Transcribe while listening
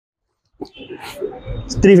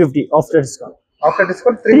350 after discount.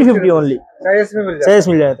 350 only. Size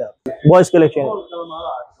मिल जाता है। Boys collection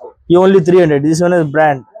ये only 300। This one is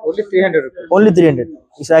brand only 300 rupees. Only 300।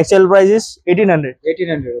 इसका actual price is 1800।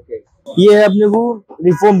 1800 okay. ये है अपने को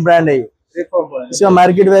रिफॉर्म ब्रांड है। इसका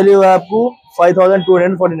मार्केट वैल्यू है आपको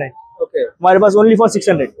 5249 ओके। हमारे पास ओनली फॉर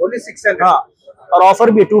 600। ओनली 600। हाँ, और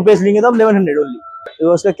ऑफर भी 2 पीस लेंगे तो 1100 ओनली। ये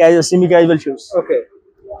उसका casual semi casual shoes. Okay.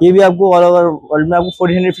 ये भी आपको ऑल ओवर वर्ल्ड में आपको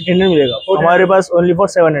 1400 1500 मिलेगा। हमारे पास only for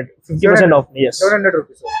 700 50% of. Yes 700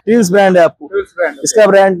 rupees. टील्स brand है आपको। टील्स ब्रांड। इसका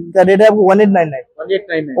ब्रांड का रेट है आपको 1899।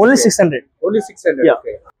 1899 ओनली 600। Only 600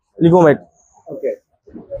 okay. लिगोमेट ओके।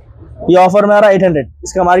 ये ऑफर में आ रहा है 800।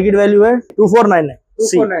 इसका मार्केट वैल्यू है 2499।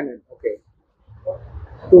 2499 okay.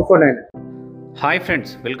 2499। Hi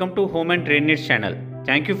friends, welcome to home and trade needs channel.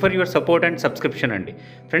 Thank you for your support and subscription అండి.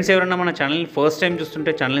 ఫ్రెండ్స్, ఎవరైనా మన ఛానల్ని ఫస్ట్ టైం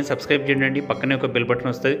చూస్తుంటే ఛానల్ని సబ్స్క్రైబ్ చేయండి. పక్కనే ఒక బెల్ బటన్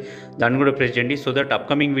వస్తుంది, దాన్ని కూడా ప్రెస్ చేయండి. సో దట్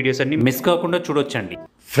అప్కమింగ్ వీడియోస్ అన్ని మిస్ కాకుండా చూడొచ్చండి.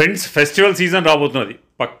 Friends, festival season రాబోతున్నది.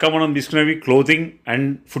 పక్కా మనం తీసుకునేవి క్లోతింగ్ అండ్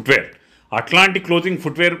ఫుట్వేర్. అట్లాంటి క్లోతింగ్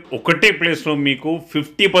ఫుట్వేర్ ఒకటే ప్లేస్లో మీకు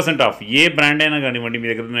 50% ఆఫ్. ఏ బ్రాండ్ అయినా కానివ్వండి మీ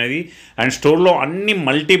దగ్గర ఉన్నది. అండ్ స్టోర్లో అన్ని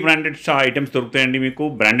మల్టీ బ్రాండెడ్ ఐటమ్స్ దొరుకుతాయండి. మీకు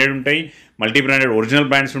బ్రాండెడ్ ఉంటాయి, మల్టీ బ్రాండెడ్ ఒరిజినల్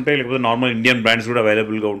బ్రాండ్స్ ఉంటాయి, లేకపోతే నార్మల్ ఇండియన్ బ్రాండ్స్ కూడా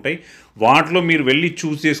అవైలబుల్గా ఉంటాయి. వాటిలో మీరు వెళ్ళి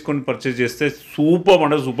చూస్ చేసుకొని పర్చేస్ చేస్తే సూపర్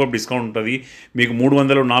అంటే సూపర్ డిస్కౌంట్ ఉంటుంది. మీకు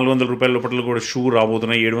 300 400 రూపాయల లోపల కూడా షూ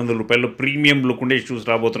రాబోతున్నాయి. 700 రూపాయల్లో ప్రీమియం లుక్ ఉండే షూస్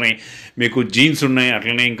రాబోతున్నాయి. మీకు జీన్స్ ఉన్నాయి,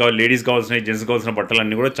 అట్లనే ఇంకా లేడీస్ కావాల్సినవి, జెంట్స్ కావాల్సిన బట్టలు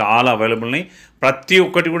అన్నీ కూడా చాలా అవైలబుల్ ఉన్నాయి. ప్రతి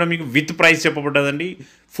ఒక్కటి కూడా మీకు విత్ ప్రైస్ చెప్పబడ్డదండి.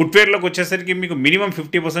 ఫుట్వేర్లోకి వచ్చేసరికి మీకు మినిమం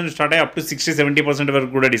 50% స్టార్ట్ అయ్యి అప్ టు 60-70%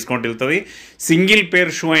 వరకు కూడా డిస్కౌంట్ వెళ్తుంది. సింగిల్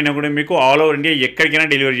పేర్ షూ అయినా కూడా మీకు ఆల్ ఓవర్ ఇండియా ఎక్కడికైనా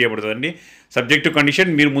డెలివరీ చేయబడుతుందండి. సబ్జెక్ట్ టు కండిషన్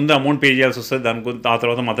మీరు ముందు అమౌంట్ పే చేయాల్సి వస్తుంది. దానికి ఆ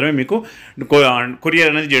తర్వాత మాత్రమే మీకు కొరియర్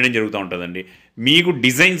అనేది చేయడం జరుగుతూ ఉంటుందండి. మీకు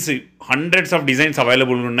designs hundreds of designs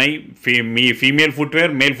available ఉన్నాయి. మీ female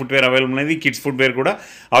footwear, male footwear available ఉన్నది, కిడ్స్ ఫుట్వేర్ కూడా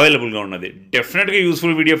అవైలబుల్గా ఉన్నది. డెఫినెట్గా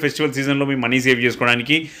యూస్ఫుల్ వీడియో. ఫెస్టివల్ సీజన్లో మీ మనీ సేవ్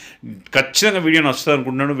చేసుకోవడానికి ఖచ్చితంగా వీడియో నచ్చుతుంది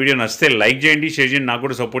అనుకుంటున్నాను. వీడియో నచ్చితే లైక్ చేయండి, షేర్ చేయండి. నాకు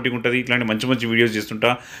కూడా సపోర్టింగ్ ఉంటుంది. ఇట్లాంటి మంచి మంచి వీడియోస్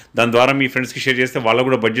చేస్తుంటా. దాని ద్వారా మీ ఫ్రెండ్స్కి షేర్ చేస్తే వాళ్ళకు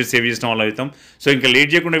కూడా బడ్జెట్ సేవ్ చేసిన వాళ్ళు అవుతాం. సో ఇంకా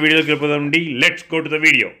లేట్ చేయకుండా వీడియోకి వెళ్ళిపోదామండి. Let's go to the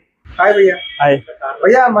video. हाय भैया। हाय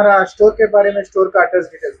भैया, हमारा स्टोर के बारे में, स्टोर का एड्रेस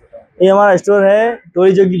डिटेल्स बताओ। ये हमारा स्टोर है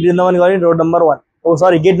टोली चौकी वृंदावन गॉर्डन रोड नंबर 1। ओ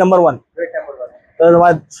sorry, gate number 1। Gate number 1। तो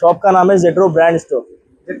हमारे शॉप का नाम है ZETRO brand store.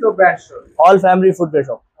 ZETRO brand store, all family footwear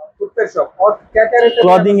shop. Footwear shop. और क्या क्या रहता है?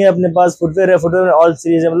 क्लॉथिंग है अपने पास, फुटवेयर है, फुटवेयर में ऑल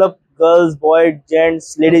सीरीज है, मतलब girls, boy, gents,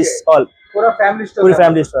 ladies all. पूरा फैमिली स्टोर। पूरी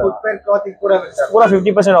फैमिली स्टोर। फुटवेयर क्लॉथिंग पूरा मिलता है। पूरा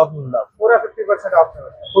 50% ऑफ मिलता है। पूरा 50% ऑफ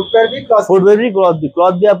मिलता है। फुटवेयर भी क्लॉथ, फुटवेयर भी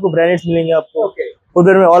क्लॉथ भी आपको ब्रांडेड मिलेंगे आपको। ओके।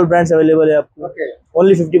 फुटवेयर में ऑल ब्रांड्स अवेलेबल है आपको। Okay.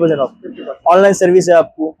 Only 50% of. Online service है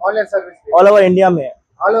आपको। Online service all over India में है।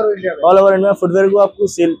 ऑल ओवर इंडिया में। ऑल ओवर इंडिया में फुटवेयर को आपको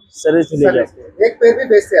सेल सर्विस मिलेगी। एक पेयर भी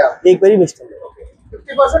बेचते हैं आप? एक पेयर ही बेचते हैं।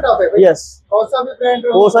 50% ऑफ है भैया। यस, कौन सा भी ब्रांड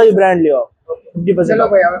हो, वो सा भी ब्रांड लियो आप 50%। चलो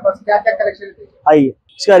भैया, हमारे पास क्या क्या कलेक्शन है? आइए,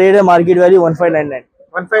 इसका रेट है मार्केट वैल्यू 1599।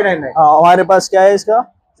 1599। हाँ, हमारे पास क्या है इसका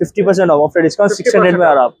 50% ऑफ आफ्टर डिस्काउंट 600 में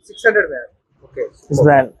आ रहा है। 600 में। ओके। इस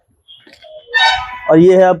ब्रांड। और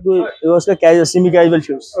ये है आपको उसका casual semi casual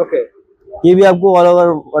shoes. Okay. ये भी आपको ऑल ओवर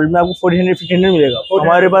वर्ल्ड में आपको 1400 1500 मिलेगा।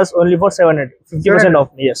 हमारे पास only for 700 50% of.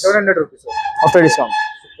 Yes 700 rupees after discount.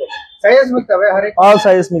 Size मिलता है हर एक? ऑल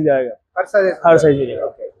साइज मिल जाएगा। हर साइज मिलेगा।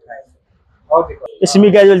 Okay, nice. और देखो, ये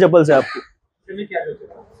सेमी कैजुअल चप्पल से आपको सेमी कैजुअल।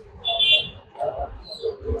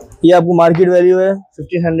 ये आपको मार्केट वैल्यू है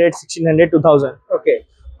 1500 1600 2000। ओके।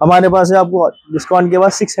 हमारे पास है आपको डिस्काउंट के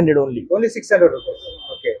बाद 600 ओनली। Only 600 rupees.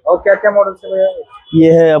 ओके। और क्या क्या मॉडल्स है भैया?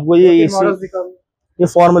 ये है आपको ये मॉडल्स दिखाओ। ये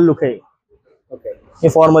फॉर्मल लुक है। ओके। ये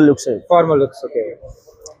फॉर्मल लुक्स है। Formal looks. ओके।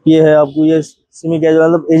 ये है आपको ये सेमी कैजुअल,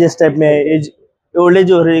 मतलब एजेस टाइप में है। एज ओल्ड एज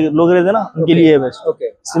जो लोग रहते हैं ना, उनके लिए है बस। ओके।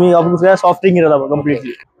 सेमी आपको क्या सॉफ्टिंग रहता है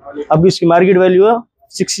कंप्लीटली। अभी इसकी मार्केट वैल्यू है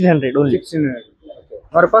 1600 ओनली। 1600। ओके।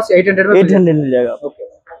 हमारे पास 800 में 800 मिल जाएगा। Okay,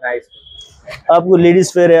 nice. आपको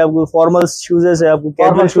लेडीज वेयर है, आपको फॉर्मल शूजेस है, आपको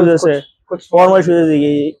कैजुअल शूजेस है, कुछ फॉर्मल शूजेस है।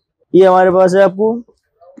 ये हमारे पास है आपको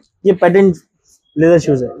ये पैटर्न लेदर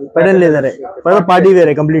शूज है। पैटर्न लेदर है, मतलब पार्टी वेयर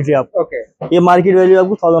है कंप्लीटली आप। ओके। ये मार्केट वैल्यू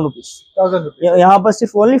आपको 1000 रुपीज। 1000 रुपीस। यहाँ पर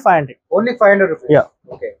सिर्फ ओनली 500। Only 500 rupees. या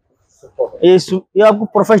ओके। ये आपको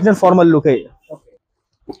प्रोफेशनल फॉर्मल लुक है।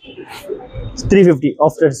 350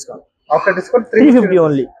 after discount. After discount 350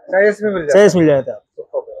 only. Size में मिल जाएगा। साइज मिल जाता है।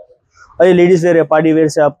 और ये लेडीज वेयर है, पार्टी वेयर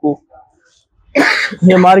से आपको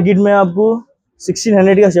ये मार्केट में आपको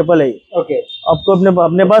 1600 का चप्पल है। ओके। आपको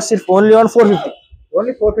अपने पास सिर्फ ओनली ऑन 450।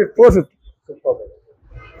 ओनली 450। 450।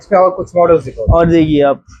 इसमें और कुछ मॉडल्स दिखाओ। और देखिए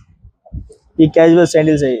आप, ये कैजुअल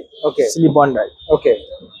सैंडल्स है। Okay. Slip on right. Okay.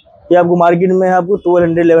 ये आपको मार्केट में आपको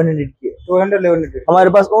 1200 1100 की है। 200 1100। हमारे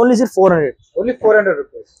पास ओनली सिर्फ 400। Only 400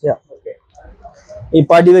 rupees. या ओके। ये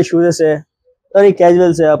पार्टी वेयर शूजेस है और ये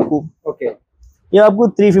कैजुअल्स है आपको। ओके। ये आपको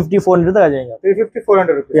 350 400 तक आ जाएगा। 350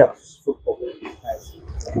 400 रुपीज। या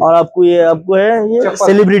और आपको ये ये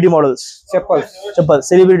सेलिब्रिटी मॉडल्स, चप्पल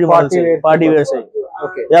सेलिब्रिटी मॉडल्स, पार्टी वेयर से।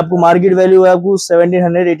 ये आपको मार्केट वैल्यू है आपको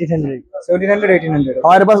 1700 1800।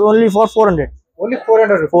 हमारे पास only for 400। Only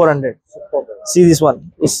 400 rupees. 400। See this one,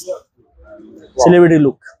 is celebrity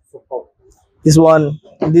look. This one,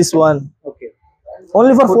 Okay.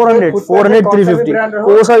 only for 400 350।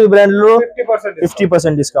 कोई सा भी ब्रांड लो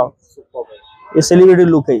 50% डिस्काउंट। ये सेलिब्रिटी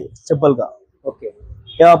लुक है ये चप्पल का। ओके।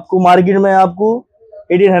 ये आपको मार्केट में आपको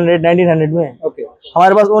 1800 1900 में। ओके।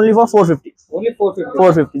 हमारे पास only for 450। Only 450।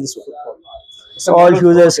 450 this one. All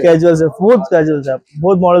shoes है, कैजुअल्स है, बहुत कैजुअल्स है,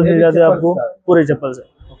 बहुत मॉडल मिल जाते हैं आपको पूरे चप्पल से।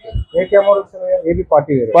 ये क्या मॉडल है? ये भी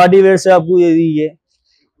पार्टी वेयर है। पार्टी वेयर से आपको ये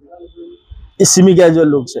सेमी कैजुअल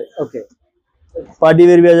लुक से। ओके। पार्टी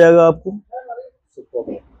वेयर भी आ जाएगा आपको।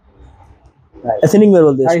 एथनिक वेयर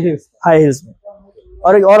बोलते हैं, हाई हिल्स में।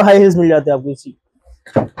 और हाई हिल्स मिल जाते हैं आपको इसी।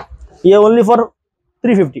 ये ओनली फॉर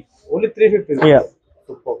 350। Only 350। या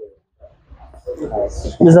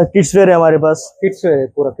जैसा किड्स वेयर है हमारे पास। किड्स वेयर है,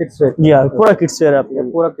 पूरा किड्स वेयर। या पूरा किड्स वेयर है आपको,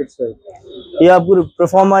 पूरा किड्स वेयर। ये आपको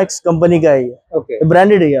परफॉर्मेक्स कंपनी का है ये। ओके।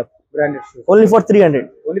 ब्रांडेड है ये आपको। Branded shoes. Only for 300।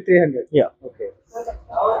 Only 300। या ओके।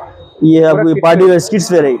 ये आपको पार्टी वेयर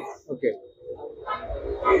किड्स वेयर है। ओके।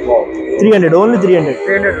 300 ओनली 300।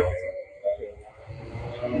 300 रुपीस।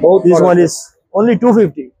 बहुत this one is only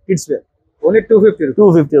 250 kids where. Only 250 rupees।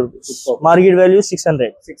 250 rupees। Market value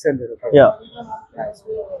 600। 600 rupees। या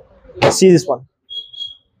see this one,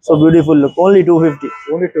 so beautiful look, only 250।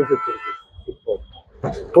 Only 250 rupees।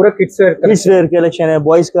 पूरा kids wear collection है।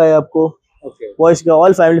 Boys का है आपको। Okay. Boys का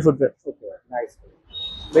all family footwear. Okay, nice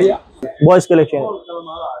भैया। Boys collection है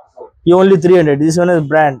ये only 300। This one is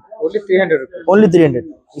brand. Only 300 rupees। Only 300।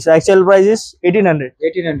 इस actual price is 1800।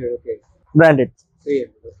 1800। Okay. Branded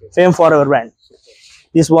 300। Okay. Fame forever brand.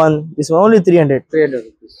 This one only 300। 300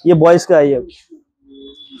 rupees। ये boys का है ये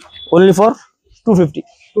only for 250।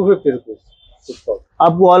 250 rupees।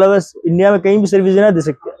 आपको all over India में कहीं भी सर्विस देना दे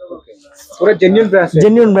सकते हैं। ओके। पूरा जेन्युइन ब्रांड है।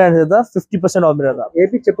 जेन्युइन ब्रांड रहता, 50% ऑफ रहता। ये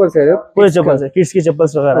भी चप्पल से है, पूरे चप्पल से, किड्स की चप्पल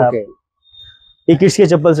वगैरह। ओके। ये किड्स के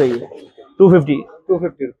चप्पल से ही 250।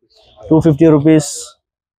 250 rupees। 250 rupees.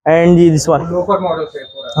 And this one loafer model से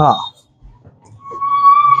पूरा। हाँ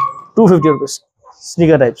 250 rupees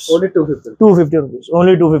sneaker types. Only 250। 250 rupees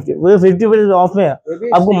only 250। वो 50% ऑफ में है।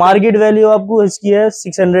 आपको मार्केट वैल्यू आपको इसकी है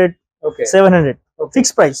 600 okay. 700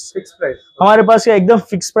 fix price. Fix price. हमारे पास क्या एकदम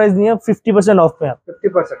फिक्स प्राइस नहीं है, 50% ऑफ में है।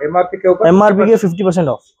 50% एमआरपी के ऊपर। एमआरपी के 50%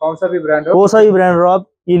 ऑफ। कौन सा भी ब्रांड हो, वो सा भी ब्रांड हो आप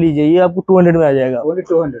ये लीजिए, ये आपको 200 में आ जाएगा। Only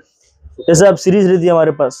 200। जैसे आप सीरीज रहती है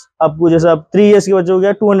हमारे पास, आपको जैसे आप 3 इयर्स के बच्चे हो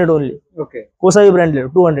गया 200 ओनली। ओके। कोई सा भी ब्रांड ले लो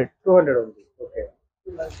 200। 200 only।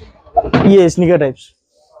 ओके। ये sneaker types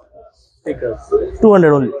stickers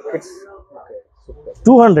 200 only. Okay.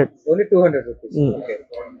 200 Only 200 rupees। Okay.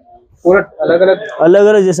 पूरा अलग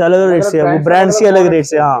अलग जैसे अलग अलग रेट से है, वो ब्रांड्स के अलग रेट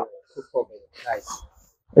से। हाँ नाइस।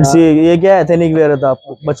 इट्स ये क्या है, एथनिक वेयर था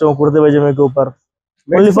आपको बच्चों को कुर्ते पजामे के ऊपर।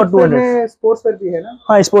 Only for 200। स्पोर्ट्स वेयर भी है ना?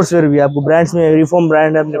 हाँ स्पोर्ट्स वेयर भी है आपको। ब्रांड्स में रिफॉर्म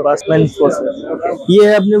ब्रांड है अपने पास, मेन स्पोर्ट्स वेयर। ये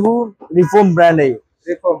है अपने को रिफॉर्म ब्रांड है ये।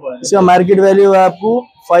 इसका मार्केट वैल्यू है आपको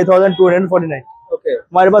 5249। ओके।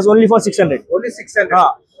 हमारे पास ओनली फॉर 600। Only 600। हाँ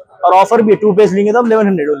और ऑफर भी है, 2 पेज लेंगे तो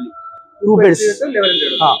 1100 ओनली। 2 पेज।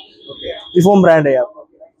 1100। हाँ ओके। रिफॉर्म ब्रांड है आपको।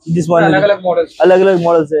 जिस अलग अलग मॉडल्स। अलग अलग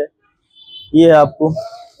मॉडल्स है। ये है आपको,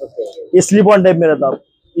 ओके। ये स्लिप ऑन टाइप में रहता है,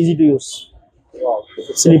 easy to use. Wow.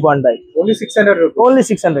 Slip on type Only 600 rupees। Only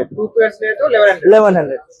 600। 2 pairs ले तो 1100।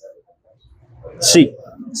 1100। सी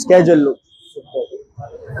कैजुअल लुक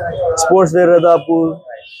स्पोर्ट्स वेयर रहता है आपको।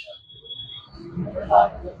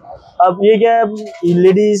 अब ये क्या है,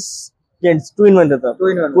 लेडीज जेंट्स 2 in 1 रहता है, 2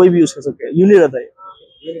 in 1। कोई भी यूज कर सकते हैं। यूनि रहता है,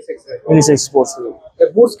 यूनिसेक्स स्पोर्ट्स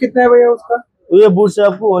वेयर। बूट्स कितना है भैया उसका? ये बूट से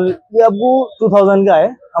आपको ये आपको 2000 का है,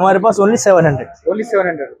 हमारे पास ओनली 700। Only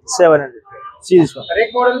 700। 700 सीरीज का। हर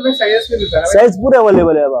एक मॉडल में साइजेस भी मिलता है ना? साइज पूरे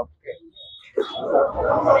अवेलेबल है अब आप।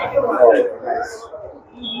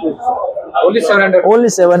 Only 700। Only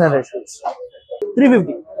 700 shoes.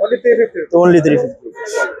 350। Only 350। तो ओनली 350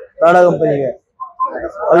 टाटा कंपनी का है।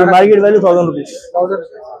 और ये market value 1000 rupees 1000।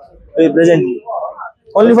 Presently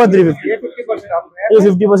only for 350। ये 50% ऑफ में है। ये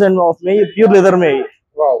 50% ऑफ में, ये प्योर लेदर में है ये।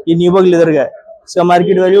 वाओ। ये न्यूबर्ग लेदर का है। इसका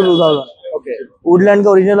मार्केट वैल्यू 2000। ओके। वुडलैंड का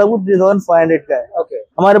ओरिजिनल आपको 3500 का है। ओके।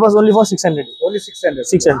 हमारे पास only for 600। Only 600।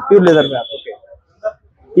 600 pure leather में आपको।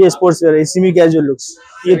 ओके। ये स्पोर्ट्स वेयर है, सेमी कैजुअल लुक्स।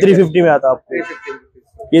 ये 350 में आता है आपको। 350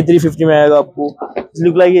 rupees। ये 350 में आएगा आपको।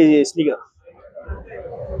 लुक लाइक ये sneaker.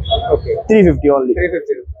 Okay. 350 only.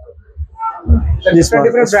 350 rupees। This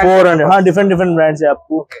one 400। हाँ डिफरेंट ब्रांड्स है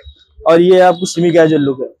आपको। और ये आपको सेमी कैजुअल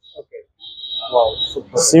लुक है। Okay. Wow.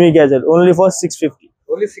 Semi casual only for 650।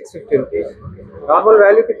 Only 650 rupees. Normal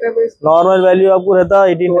value कितना है? नॉर्मल वैल्यू आपको रहता है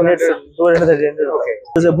 1800 200 1300। Okay.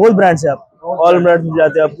 जैसे बहुत ब्रांड्स है आपको, ऑल ब्रांड मिल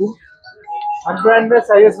जाते हैं आपको, हर ब्रांड में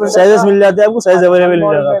साइजेस मिल जाते हैं आपको, साइज अवेलेबल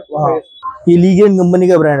मिल जाता है आपको। हाँ, ये लीगेन कंपनी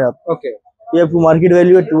का ब्रांड है आपको। ओके ये आपको मार्केट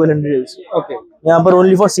वैल्यू है 1200। ओके, यहाँ पर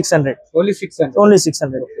ओनली फॉर 600, ओनली 600, ओनली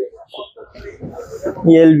 600।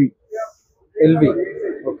 ये LV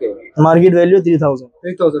okay, market value 3000,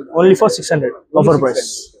 3000, only for 600 offer price.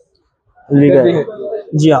 Legal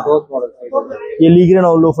जी हाँ, बहुत मॉडल। ये लीगेन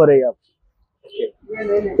ऑल ऑफर है ये आपको।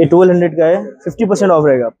 ये 1200 का है, 50% ऑफ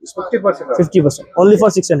रहेगा आपको। 50%, 50% ओनली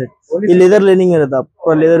फॉर 600। ये लेदर लेनिंग में रहता है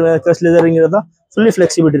आपको, लेदर में क्रश लेदर नहीं रहता, फुल्ली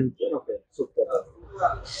फ्लेक्सिबिलिटी रहती है। Okay, super.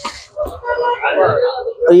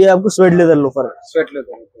 और ये आपको स्वेट लेदर लोफर है, स्वेट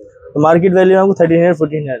लेदर, मार्केट वैल्यू आपको 1300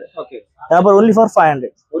 1400 है। ओके, यहाँ पर only for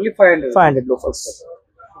 500, only 500 loafers.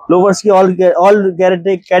 Loafers की ऑल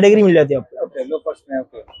कैटेगरी मिल जाती है आपको। ओके, लोफर्स में।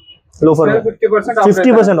 ओके, लोफर में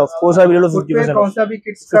 50% ऑफ, कोई सा भी ले लो 50% कौन सा भी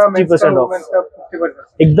किड्स का 50% ऑफ, 50%,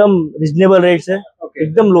 एकदम रिजनेबल रेट्स है,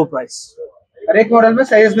 एकदम लो प्राइस। हर एक मॉडल में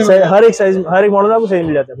साइज में हर एक साइज, हर एक मॉडल आपको साइज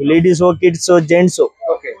मिल जाता है, लेडीज हो, किड्स हो, जेंट्स हो,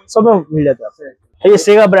 ओके, सब में मिल जाता है आपको। ये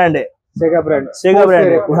सेगा ब्रांड है, सेगा ब्रांड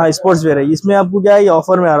है। हाँ, स्पोर्ट्स वेयर है। इसमें आपको क्या है, ये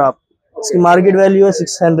ऑफर में आ रहा है आपको। इसकी मार्केट वैल्यू है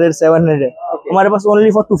 600 700 है, हमारे पास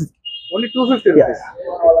only for 250, only 250 rupees.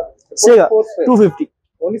 Sega 250,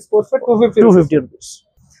 only sports पे 250 रुपीस।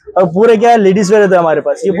 और पूरे क्या है, लेडीज वेयर है हमारे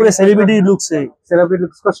पास। ये पूरे सेलिब्रिटी लुक्स है, सेलिब्रिटी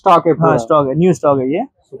लुक्स का स्टॉक है। हाँ, स्टॉक है, न्यू स्टॉक है ये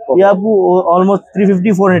आपको ऑलमोस्ट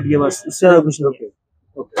 350 400 की है, बस उससे ज्यादा कुछ नहीं।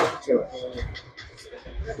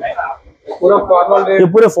 पूरा फॉर्मल वेयर, ये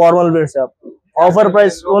पूरे फॉर्मल वेयर है आपको, ऑफर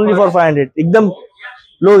प्राइस ओनली फॉर 500, एकदम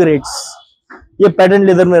लो रेट्स। ये पैटर्न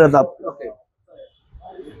लेदर में रहता है आपको,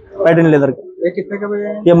 पैटर्न लेदर का। ये कितने का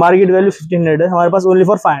भैया? ये मार्केट वैल्यू 1500 है, हमारे पास ओनली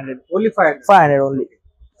फॉर 500, ओनली 500 ओनली।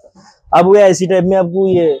 अब ये ऐसी टाइप में आपको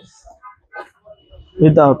ये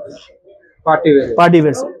पार्टी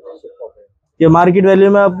वेयर से, ये मार्केट वैल्यू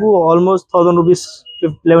में आपको ऑलमोस्ट 1000 रुपीज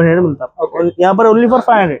 1100 मिलता है। और यहाँ पर only for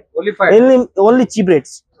 500, only cheap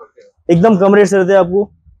rates, एकदम कम रेट्स रहते हैं आपको।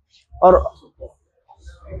 और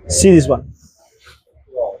सी दिस वन,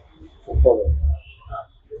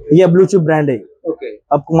 ये ब्लू चिप ब्रांड है। ओके,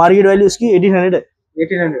 आपको मार्केट वैल्यू इसकी 1800 है,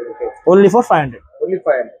 1800, ओनली फॉर 500, ओनली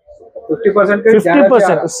 500, 50%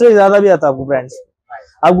 50%, उससे ज्यादा भी आता है आपको ब्रांड्स।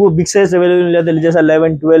 आपको बिग साइज अवेलेबल मिल जाते हैं, जैसा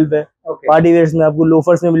 11 12 है। पार्टी वेयर्स में आपको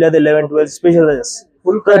लोफर्स में मिल जाते हैं 11 12 स्पेशल साइजेस,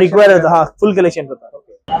 फुल रिक्वायर है। हाँ, फुल कलेक्शन होता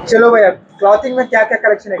है। चलो भैया, क्लॉथिंग में क्या क्या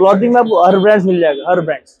कलेक्शन है? क्लॉथिंग में आपको हर ब्रांड्स मिल जाएगा, हर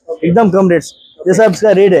ब्रांड्स एकदम कम रेट्स। जैसा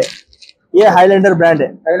इसका रेट है, ये हाईलैंडर ब्रांड है,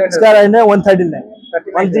 इसका रेट है 139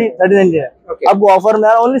 है। आपको ऑफर में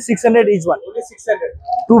ओनली 600 ईच वन, 600,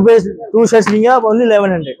 2 शर्ट्स लेंगे आप ओनली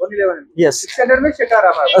 1100। यस, 600 में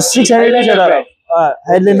शटारा, 600 में शटारा।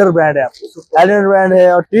 हाईलैंडर ब्रांड है आपको, हाईलैंडर ब्रांड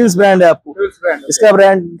है, और ट्विल्स ब्रांड है आपको। इसका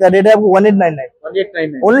ब्रांड का रेट है आपको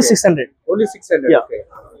 1899, ओनली 600, ओनली 600।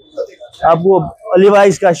 आपको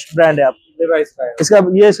लिवाइस का ब्रांड है आपको, इसका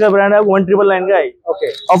ब्रांड है 1999 का है। ओके,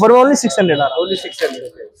 ऑफर में ओनली 600 आ रहा है। ओनली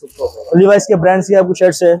 600। लिवाइस के ब्रांड्स की आपको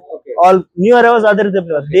शर्ट्स है, ऑल न्यू अराइवल्स आते रहते हैं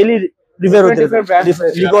अपने पास, डेली रिपेयर होते हैं।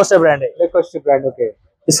 लिकोस्टा ब्रांड है, लेकोस्टा ब्रांड। ओके,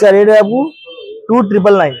 इसका रेट है आपको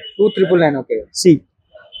 2999, 2999। ओके, सी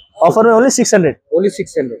ऑफर में ओनली 600, ओनली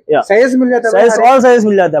 600। साइज मिल जाता है, साइज ऑल साइज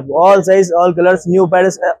मिल जाता है आपको, all size all colours, new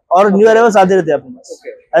patterns और न्यू अराइवल्स आते रहते हैं अपने पास।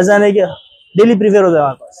 ऐसा नहीं कि डेली प्रीफेयर होता है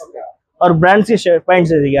हमारे पास। और ब्रांड्स के शर्ट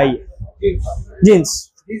पैंट्स रहती है, आइए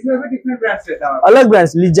जीन्स, इसमें भी डिफरेंट ब्रांड्स रहता है, अलग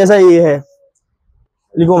ब्रांड्स, जैसा ये है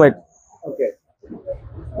लिकोमेट। ओके,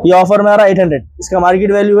 ये ऑफर में आ रहा है 800, इसका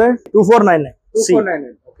मार्केट वैल्यू है 2499।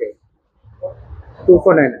 2499। Okay,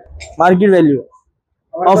 2499 market value.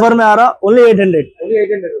 ऑफर में आ रहा ओनली 800, ओनली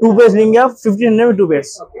 800। 2 पेज लेंगे आप 1500 में 2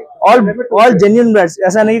 पेज। ऑल जेन्युइन ब्रांड्स,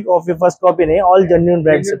 ऐसा नहीं कि फर्स्ट कॉपी नहीं, all genuine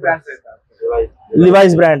brands.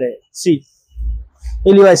 Levi's brand है, सी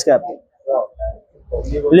ये लिवाइस का है,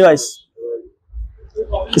 लिवाइस।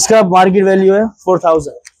 इसका मार्केट वैल्यू है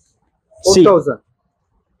 4000,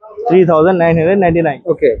 3999।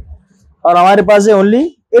 ओके, और हमारे पास है only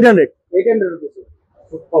 800 rupees.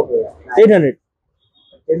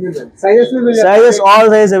 Sizes all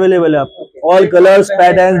size available है आपको, all colours,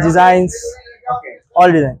 patterns, designs,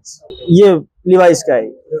 all designs. ये लिवाइस का है,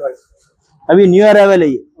 अभी न्यू अराइवल है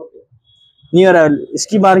ये, न्यू अराइवल।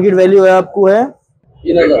 इसकी मार्केट वैल्यू है आपको है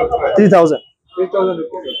 3000,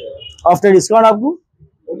 आफ्टर डिस्काउंट आपको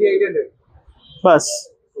बस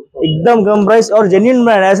एकदम कम प्राइस और जेन्युइन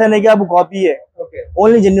ब्रांड। ऐसा नहीं कि आपको कॉपी है,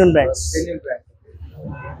 ओनली जेन्युइन ब्रांड्स।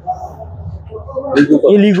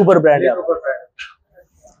 ये लीगू पर ब्रांड है,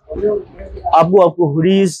 आपको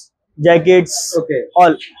hoodies, jackets,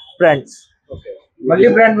 all brands, multi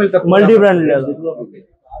brand मिलता है, मल्टी ब्रांड मिल जाता है।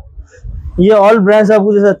 ये ऑल ब्रांड्स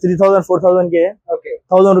आपको जैसा 3000 4000 के है, ओके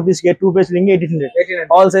 1000 रुपीज के 2 पीस लेंगे 1800।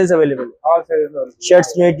 All size available, all size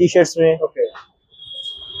shirts में, टी शर्ट्स में। ओके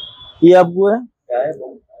ये आपको है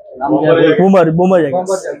बूमर जैकेट,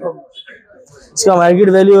 इसका मार्केट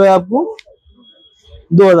वैल्यू है आपको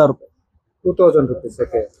 2000 रुपए, 2000 रुपीज।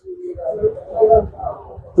 ओके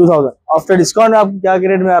 2000 आफ्टर डिस्काउंट आपको क्या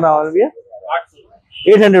रेट में आ रहा है?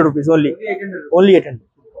 800 रुपीज ओनली, 800।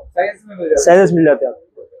 साइजेस मिल जाते हैं आपको।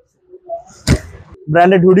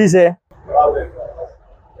 ब्रांडेड हुडीज है,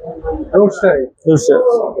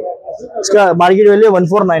 इसका market value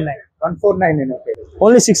 1499। 1499। Okay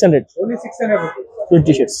only 600 rupees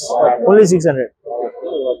T shirts, only 600।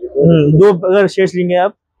 दो अगर शर्ट्स लेंगे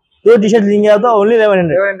आप, 2 टी शर्ट लेंगे आप तो ओनली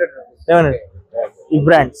 1100।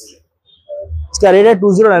 ब्रांड्स, इसका रेट है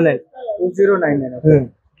 2099।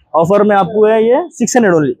 ऑफर में आपको है ये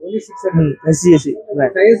 600 ओनली। ऐसी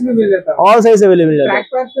साइज में मिल जाता है, ऑल साइज अवेलेबल है। ट्रैक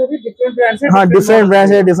पैंट्स में भी डिफरेंट ब्रांड्स है। हाँ, डिफरेंट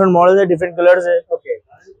ब्रांड्स है, डिफरेंट मॉडल्स है, डिफरेंट कलर्स है। ओके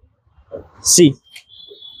सी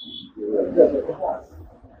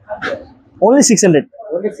ओनली 600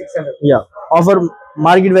 या ऑफर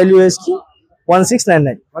मार्केट वैल्यू है इसकी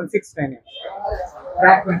 1699। 1699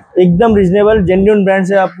 ट्रैक पैंट एकदम रिजनेबल जेन्युइन ब्रांड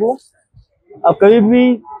से आपको आप कभी भी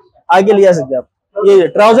आगे ले जा सकते हैं। आप ये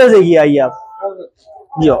ट्राउजर्स है, ये आइए आप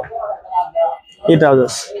यो, ये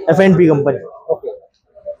trousers F&P company, okay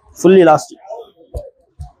fully elastic.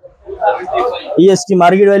 ये इसकी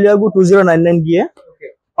मार्केट वैल्यू आपको 2099 की है,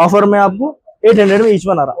 ऑफर में आपको 800 में ईच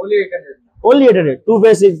वन आ रहा, ओनली 800।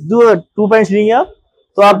 2 पैंट्स लेंगे आप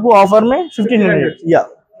तो आपको ऑफर में 1500 या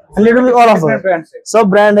 100 रुपीज और ऑफर। सब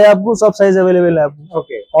ब्रांड है आपको, सब साइज अवेलेबल है आपको।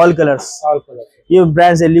 ओके ऑल कलर्स, ये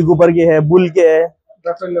ब्रांड्स है, लीगोपर के है, बुल के है,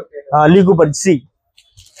 हाँ लीगोपर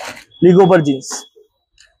लीगोपर जीन्स।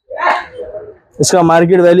 इसका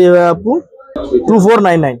मार्केट वैल्यू है आपको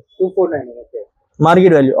 2499। ओके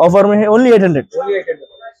मार्केट वैल्यू, ऑफर में है ओनली 800।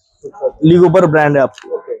 लीगोपर ब्रांड है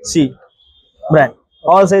आपको, सी ब्रांड,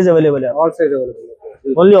 ऑल साइज अवेलेबल है, all size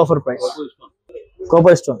available, only offer price.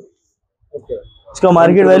 Copper stone, okay इसका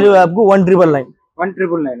मार्केट वैल्यू है आपको 1999।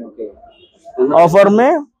 1999। ओके ऑफर में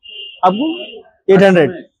आपको 800,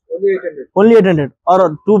 ओनली 800। और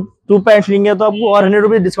 2 पैंट्स लेंगे तो आपको और 100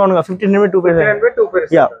 रुपीज डिस्काउंट होगा, 1500 में 2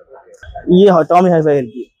 पैंट्स या। ये टॉमी हाई-फाई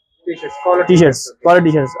की T shirts, quality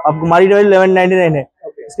T shirts आपको मार्केट वैल्यू 1199 है।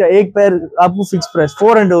 इसका एक पैर आपको फिक्स प्राइस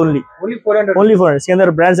 400 ओनली, ओनली 400। इसके अंदर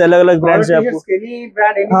ब्रांड्स अलग अलग ब्रांड्स है आपको,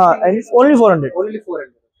 हाँ ओनली 400।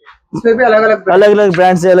 इसमें भी अलग अलग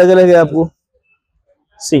ब्रांड्स है, अलग अलग है आपको।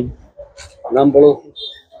 सी नाम बोलो।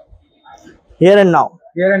 हियर एंड नाउ,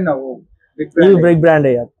 ये ब्रेक ब्रांड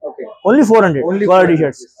है आपको, okay only 400 quality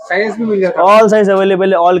shirts. Size भी मिल जाता है, ऑल साइज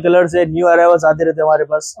अवेलेबल है, ऑल कलर्स है, न्यू अराइवल्स आते रहते हैं हमारे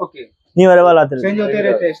पास, ओके न्यू अराइवल आते रहते चेंज होते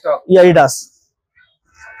रहते हैं स्टॉक। हैं। Adidas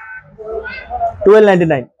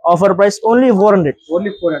 1299, offer price only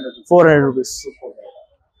 400 rupees.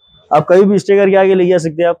 आप कभी भी स्टे करके आगे ले जा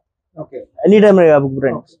सकते हैं आप, ओके एनी टाइम रहेगा आपको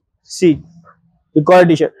ब्रांड। सी ये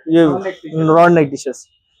क्वालिटी शर्ट, ये round neck T shirts,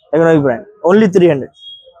 economic brand, only 300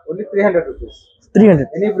 rupees. 300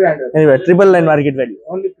 any brand, 999 market value.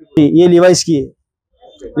 Only ये लिवाइस की है,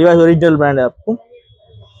 लिवाइस ओरिजिनल ब्रांड है आपको।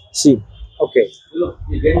 सी ओके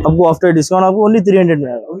आपको आफ्टर डिस्काउंट आपको ओनली 300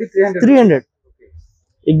 में आएगा, ओनली 300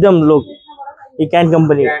 एकदम लो। ये कैन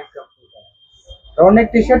कंपनी है, राउंड नेक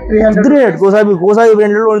टी शर्ट 300, कोसा भी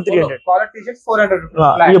branded only 300। Collar T shirt 400 rupees.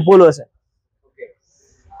 हाँ, ये पोलो है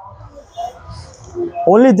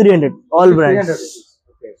only 300, all brands.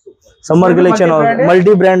 Summer collection और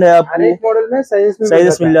मल्टी ब्रांड है आपको, हर एक मॉडल में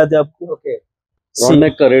साइजेस मिल जाते हैं आपको। ओके राउंड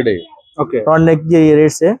नेक का रेट है, ओके राउंड नेक के ये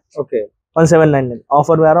रेट्स है, ओके 1799।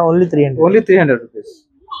 ऑफर में आ रहा है only 300, only 300 rupees,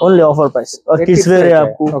 only offer price. और किड्स वेयर है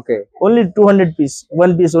आपको, okay only 200 piece,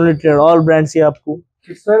 1 piece only 300, all brands है आपको।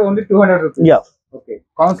 किड्स वेयर ओनली 200 रुपीज, या ओके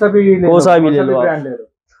कौन सा भी ले लो, ब्रांड ले लो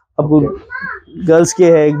आपको। गर्ल्स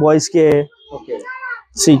के है, बॉयज के है, ओके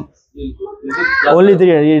सी ओनली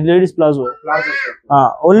 300। ये लेडीज प्लाजो है, हाँ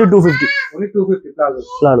ओनली 250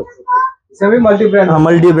 प्लाजो। सभी मल्टी ब्रांड, हाँ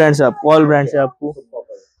मल्टी ब्रांड्स है आपको, ऑल ब्रांड्स है आपको।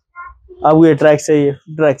 आपको ये ट्रैक्स है, ये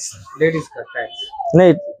ट्रैक्स लेडीज का ट्रैक्स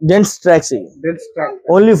नहीं, जेंट्स ट्रैक्स है, gents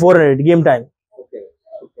track only 400 game time. Okay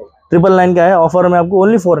 999 का है, ऑफर में आपको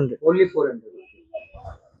ओनली 400। Only 400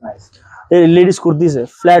 nice. ये लेडीज कुर्तीज है,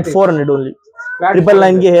 फ्लैट 400 ओनली।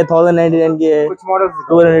 999 के है, 1099 के है, कुछ मॉडल्स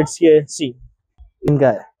 200 के है। सी इनका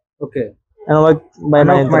है, ओके बाय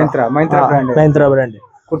महिंद्रा ब्रांड है, महिंद्रा ब्रांड है।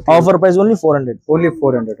 Offer price only 400, only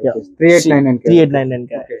 400 rupees. 3899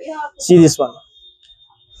 का है। See this one,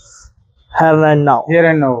 here and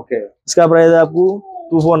now, okay इसका प्राइस है आपको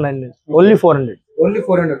 2499, ओनली 400, ओनली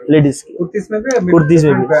 400 लेडीज की कुर्तीज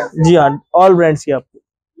में भी जी हाँ, ऑल ब्रांड्स की आपको।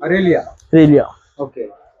 अरेलिया, रेलिया okay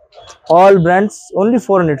All brands only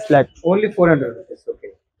 400 flat. Only 400 rupees.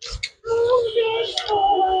 Okay.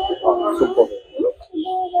 Super.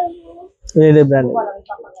 Any brand.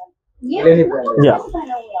 Any brand. Yeah.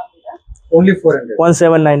 Only 400.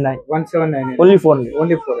 1799. 1799. Only 400.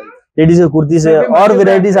 Only 400. Ladies के कुर्ती से और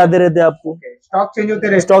वेराइटीज आते रहते हैं आपको. स्टॉक चेंज होते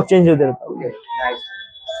रहते. स्टॉक चेंज होते रहता है. Nice.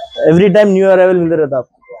 Every time new arrival मिलता रहता है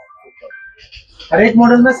आपको. हर एक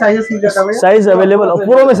मॉडल में साइजेस मिल जाता है भैया. साइज अवेलेबल,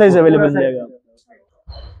 पूरा में साइज अवेलेबल मिल जाएगा.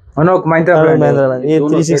 Anouk Mahindra brand. ये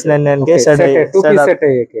 3699 के सेट है. 2 पीस सेट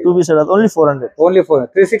है ये. 2 पीस सेट ओनली 400. ओनली 400.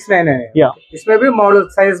 3699 है. या इसमें भी मॉडल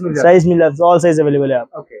साइज मिल जाता है. साइज मिल जाता है. ऑल साइज अवेलेबल है आप.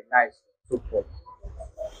 Okay nice. Super.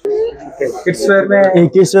 Kids where में,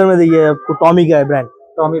 किड्स वेयर में देखिए आपको टॉमी का है brand.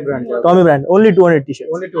 Tommy brand. Tommy brand only 200 T shirt.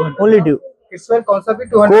 Only 200. Only 2. Kids where कौन सा भी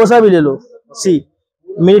 200. कौन सा भी ले लो. सी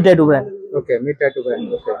मिनी टैटू ब्रांड. ओके मी tattoo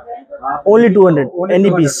brand. Okay only 200 any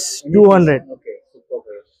piece 200. Okay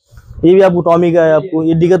super. ये भी आपको टॉमी का है. आपको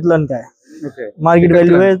ये डिकैथलॉन का है. ओके मार्केट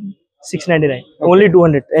वैल्यू है 699. Only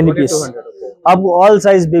 200 any piece. आपको all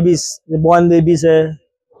size babies, born babies है,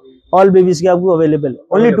 ऑल बेबीज के आपको available.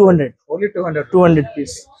 Only 200. Only 200. 200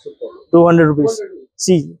 piece. 200 rupees.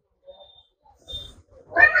 सी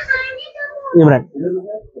ये brand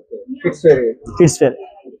kids where. Kids where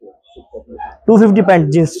 250 pant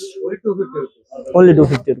jeans. Only 250 rupees. Only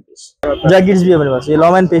 250 rupees. Jackets भी है मेरे पास. ये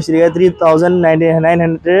लॉ मैन पेस्ट्री का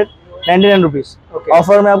 3999 रुपीस.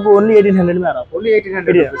 ऑफर में आपको ओनली 1800 में आ रहा है. ओनली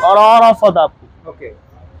 1800 और ऑफ होता आपको. ओके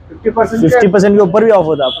 50% 50% के ऊपर भी ऑफ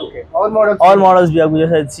होता है आपको. ऑल मॉडल्स भी आपको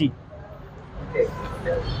जैसा सी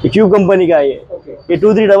क्यू कंपनी का है. ये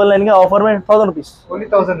 2399 का ऑफर में 1000 rupees. Only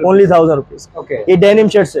 1000. Only 1000 rupees. Okay ये डेनिम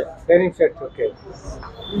शर्ट्स है. Denim shirt. Okay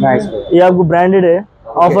nice. ये आपको ब्रांडेड है.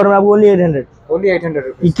 ऑफर में आपको ओनली 800. ओनली 800 ये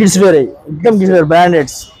रुपीस. किड्स वेयर है. एकदम kids where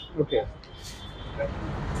ब्रांडेड्स. Okay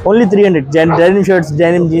only 300. Denim shirts,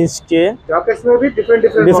 denim jeans के जैकेट्स में भी डिफरेंट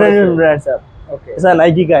ब्रांड्स है. ओके ऐसा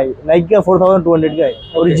नाइकी का है. नाइकी का 4200 का है.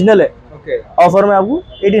 ओरिजिनल है. ओके ऑफर में आपको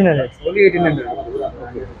 1800. ओनली 1800.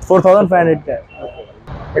 4500 का है.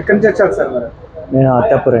 ఎక్కడి నుంచి వచ్చారు సార్ మరి? నేను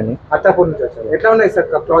అత్తాపూర్ అండి. అత్తాపూర్ నుంచి వచ్చారు. ఎట్లా ఉన్నాయి సార్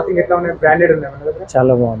క్లాతింగ్? ఎట్లా ఉన్నాయి? బ్రాండెడ్ ఉన్నాయి మన దగ్గర?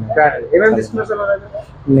 చాలా బాగున్నాయి. బ్రాండెడ్ ఏమేమి తీసుకున్నారు సార్ మన దగ్గర?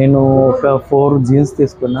 నేను ఒక 4 జీన్స్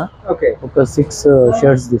తీసుకున్నా. ఓకే ఒక 6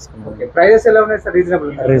 షర్ట్స్ తీసుకున్నా. ఓకే ప్రైసెస్ ఎలా ఉన్నాయి సార్? రీజనబుల్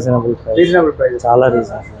ఉన్నాయి. Reasonable price. Reasonable price. చాలా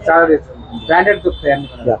రీజనబుల్. చాలా రీజనబుల్. బ్రాండెడ్ దొరుకుతాయి అన్ని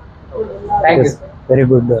మన. Thank you. Very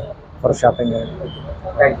good for shopping.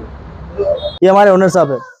 Thank you. ये हमारे ओनर साहब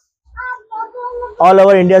है. ऑल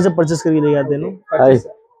ओवर इंडिया से परचेस करके ले जाते हैं.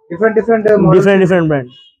 Different different brand.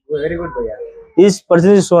 Very good भैया. इस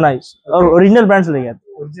परचेस इज सो नाइस. और ओरिजिनल ब्रांड्स ले जाते हैं.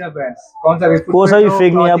 ओरिजिनल ब्रांड्स कौन सा भी? कोई सा भी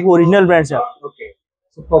फेक नहीं है. आपको ओरिजिनल ब्रांड्स है. ओके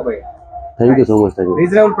सुपर भैया. Thank you so much.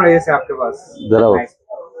 Reasonable price है आपके पास.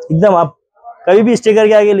 एकदम आप कभी भी स्टे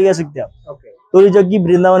करके आगे ले जा सकते हैं आप. ओके टोली चौकी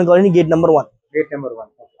Vrindavan colony gate number 1. Gate number 1.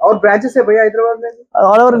 और ब्रांचेस है भैया हैदराबाद में?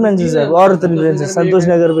 ऑल ओवर ब्रांचेस है. और 3 ब्रांचेस संतोष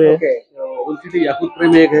नगर पे. ओके सिटी याकूतपुर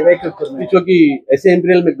में एक है. जो कि ऐसे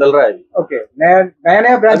इंपीरियल में डल रहा है. ओके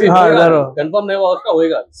नया ब्रांच. हाँ कंफर्म नहीं हुआ उसका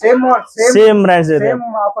होएगा. सेम ब्रांड्स रहते हैं. सेम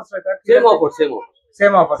ऑफर्स रहता है.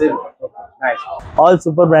 Same offer. Nice. All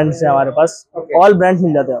super brands हैं हमारे पास. ऑल ब्रांड्स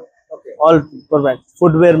मिल जाते हैं. Okay all super brand.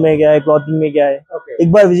 Footwear में क्या है, क्लॉथिंग में क्या है, एक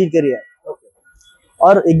बार विजिट करिए.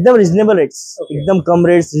 और एकदम रिजनेबल रेट्स. एकदम कम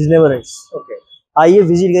रेट्स, रिजनेबल रेट्स. ओके आइए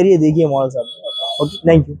विजिट करिए, देखिए मॉल साहब. Okay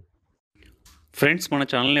thank you. ఫ్రెండ్స్ మన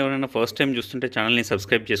ఛానల్ ఎవరైనా ఫస్ట్ టైం చూస్తుంటే ఛానల్ని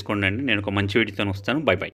సబ్స్క్రైబ్ చేసుకోండి అండి. నేను ఒక మంచి వీడియోతో వస్తాను. By by.